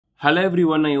Hello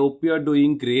everyone, I hope you are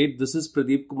doing great. This is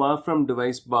Pradeep Kumar from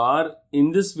DeviceBAR.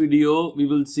 In this video, we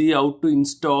will see how to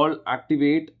install,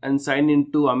 activate and sign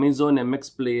into Amazon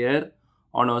MX Player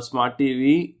on our smart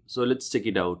TV. So let's check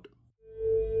it out.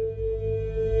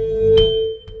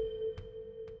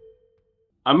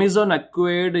 Amazon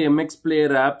acquired MX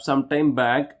Player app some time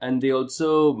back and they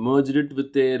also merged it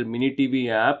with their mini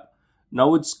TV app.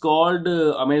 Now it's called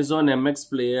Amazon MX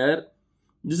Player.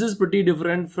 This is pretty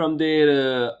different from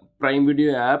their Prime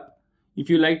Video app. If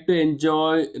you like to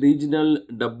enjoy regional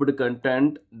dubbed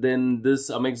content, then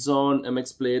this Amazon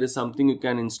MX Player is something you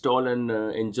can install and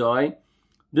enjoy.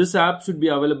 This app should be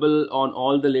available on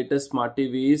all the latest smart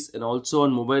TVs and also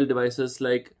on mobile devices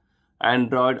like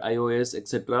Android, iOS,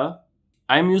 etc.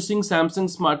 I'm using Samsung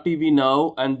Smart TV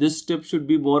now, and this step should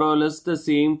be more or less the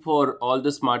same for all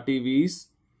the smart TVs.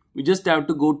 We just have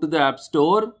to go to the App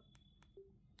Store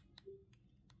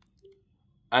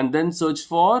and then search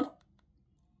for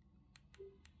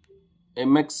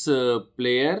MX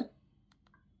Player,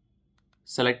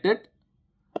 select it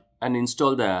and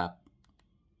install the app.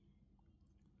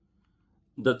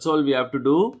 That's all we have to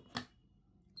do.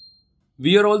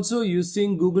 We are also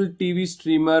using Google TV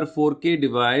Streamer 4K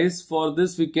device. For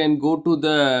this we can go to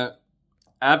the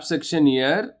app section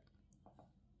here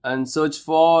and search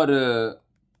for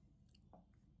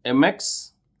MX.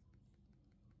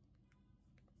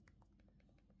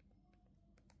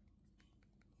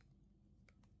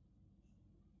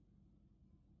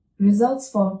 Results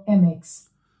for MX.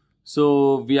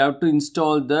 So we have to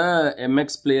install the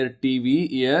MX Player TV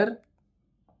here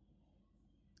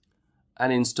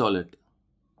and install it.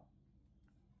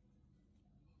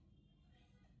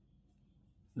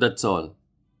 That's all.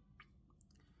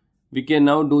 We can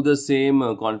now do the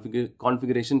same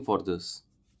configuration for this.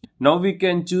 Now we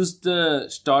can choose the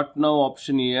Start Now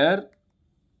option here.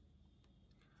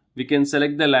 We can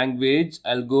select the language.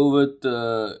 I'll go with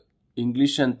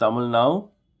English and Tamil now.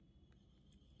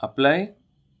 Apply.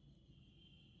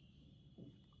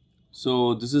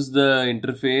 So this is the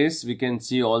interface. We can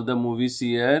see all the movies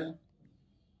here.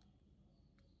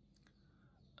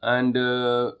 And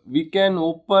we can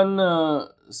open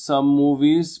some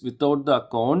movies without the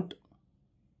account.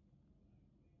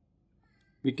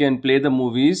 We can play the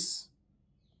movies.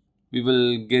 We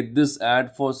will get this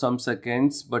ad for some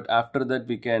seconds, but after that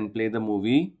we can play the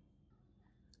movie.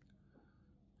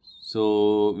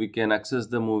 So we can access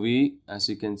the movie, as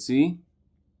you can see.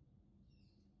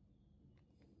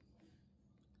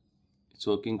 It's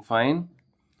working fine.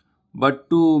 But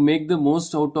to make the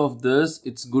most out of this,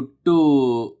 it's good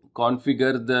to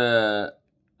configure the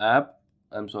app.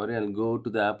 I'm sorry, I'll go to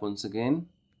the app once again.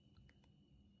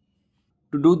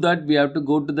 To do that, we have to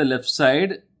go to the left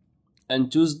side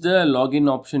and choose the login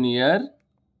option here.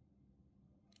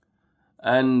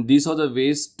 And these are the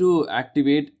ways to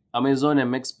activate Amazon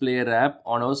MX Player app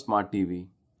on our smart TV.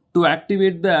 To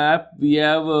activate the app, we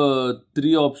have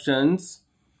three options.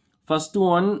 First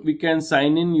one, we can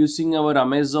sign in using our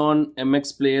Amazon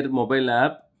MX Player mobile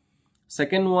app.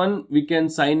 Second one, we can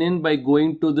sign in by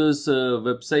going to this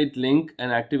website link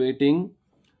and activating.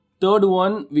 Third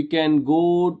one, we can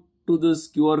go to this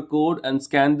QR code and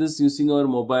scan this using our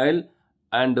mobile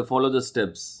and follow the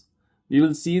steps. We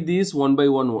will see these one by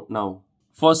one now.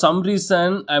 For some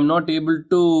reason, I am not able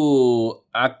to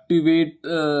activate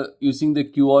using the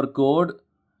QR code.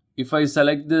 If I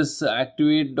select this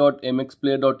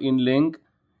activate.mxplayer.in link,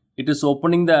 it is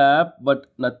opening the app, but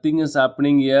nothing is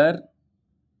happening here.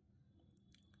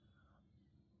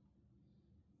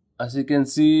 As you can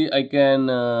see, I can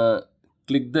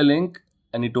click the link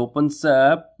and it opens the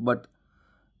app, but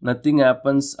nothing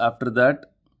happens after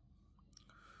that.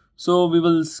 So we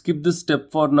will skip this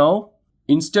step for now.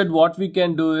 Instead, what we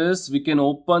can do is we can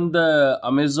open the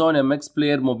Amazon MX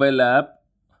Player mobile app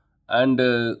and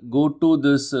go to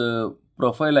this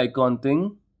profile icon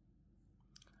thing.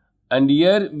 And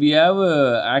here we have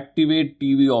activate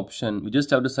TV option. We just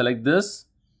have to select this.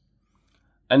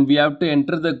 And we have to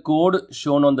enter the code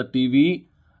shown on the TV.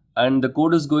 And the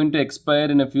code is going to expire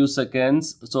in a few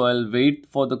seconds. So I'll wait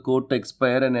for the code to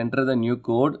expire and enter the new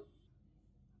code.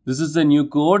 This is the new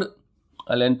code.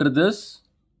 I'll enter this.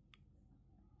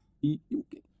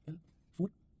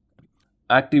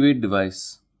 Activate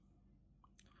device.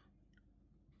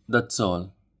 That's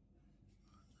all.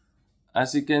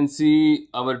 As you can see,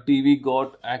 our TV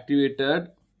got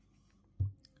activated.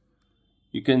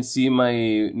 You can see my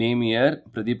name here,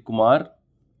 Pradeep Kumar.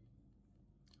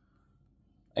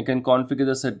 I can configure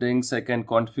the settings. I can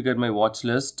configure my watch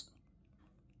list.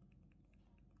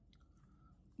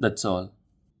 That's all.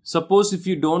 Suppose if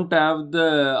you don't have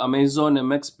the Amazon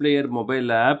MX Player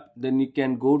mobile app, then you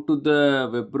can go to the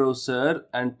web browser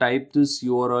and type this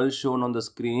URL shown on the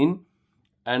screen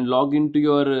and log into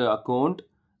your account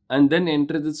and then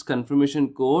enter this confirmation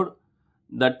code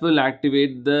that will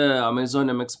activate the Amazon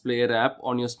MX Player app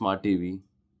on your smart TV.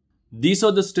 These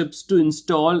are the steps to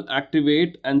install,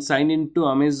 activate and sign into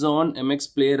Amazon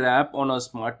MX Player app on our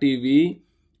smart TV.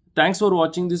 Thanks for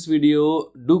watching this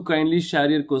video. Do kindly share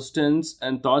your questions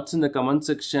and thoughts in the comment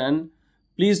section.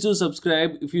 Please do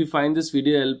subscribe if you find this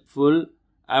video helpful.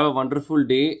 Have a wonderful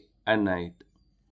day and night.